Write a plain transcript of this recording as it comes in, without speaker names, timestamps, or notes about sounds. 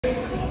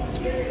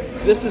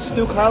This is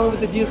Stu Carlin with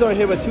the D-Zone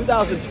here with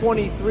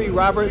 2023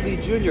 Robert Lee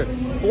Jr.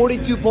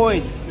 42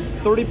 points,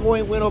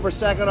 30-point win over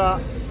Saginaw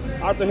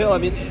Arthur Hill. I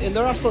mean, and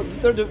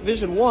they're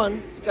Division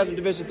One. You guys are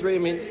Division Three. I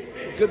mean,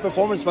 good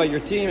performance by your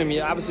team. I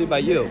mean, obviously by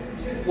you.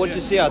 What did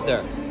you see out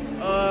there?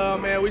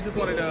 Man, we just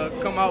wanted to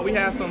come out. We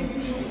had some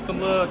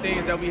little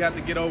things that we had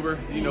to get over,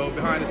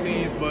 behind the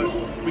scenes. But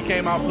we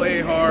came out,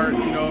 played hard.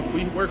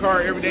 We work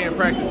hard every day in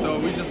practice. So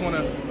we just want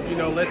to,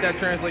 let that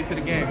translate to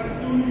the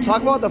game.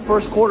 Talk about the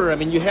first quarter. I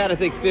mean, you had, I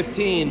think,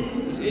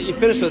 15. You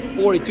finished with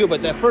 42,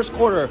 but that first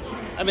quarter,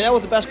 I mean, that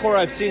was the best quarter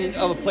I've seen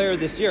of a player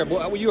this year.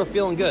 You were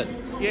feeling good.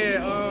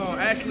 Yeah,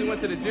 I actually went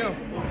to the gym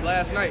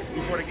last night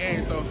before the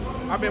game, so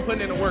I've been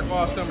putting in the work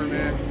all summer,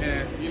 man.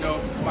 And,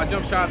 my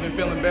jump shot been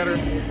feeling better.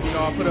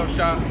 I put up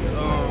shots,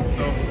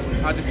 so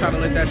I just try to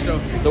let that show.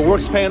 The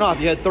work's paying off.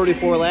 You had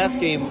 34 last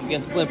game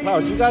against Flint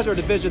Powers. You guys are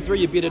Division III.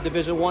 You beat a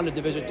Division I and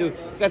Division II. You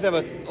guys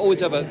always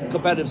have a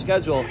competitive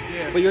schedule,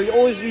 but you're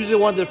always usually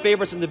one of the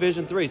favorites in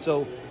Division III.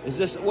 So is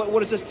this what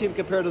does this team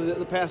compare to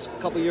the past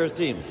couple of years'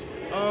 teams?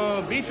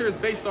 Beecher is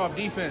based off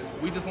defense.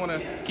 We just want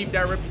to keep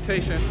that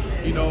reputation,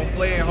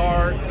 playing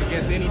hard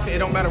against any team. It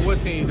don't matter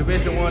what team,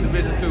 Division I,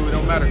 Division II, it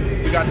don't matter.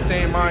 We got the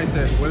same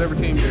mindset, whatever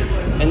team it is.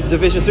 And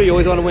Division III, you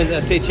always want to win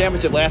the state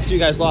championship. Last year you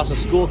guys lost to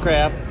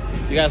Schoolcraft.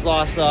 You guys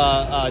lost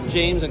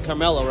James and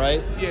Carmelo,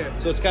 right? Yeah.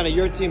 So it's kind of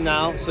your team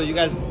now. So you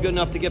guys good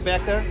enough to get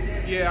back there?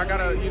 Yeah, I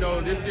gotta,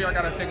 this year I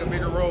gotta take a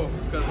bigger role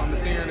because I'm the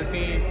senior in the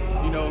team.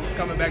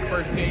 Coming back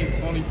first team,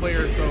 only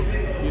player, so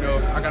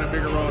I got a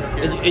bigger role to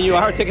carry. And you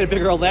are taking a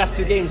bigger role. Last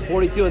two games,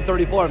 42 and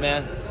 34,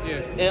 man. Yeah.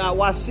 And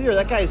Wasir,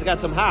 that guy's got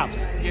some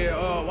hops. Yeah,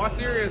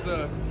 Wasir is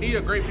he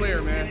a great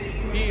player, man.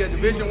 He a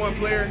Division I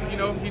player.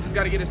 He just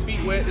got to get his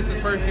feet wet. This is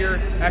his first year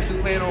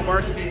actually playing on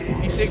varsity.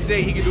 He's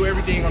 6'8". He can do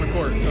everything on the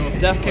court, so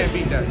definitely. You can't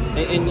beat that.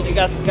 And you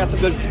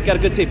got a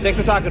good team. Thanks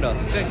for talking to us.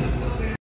 Thank you.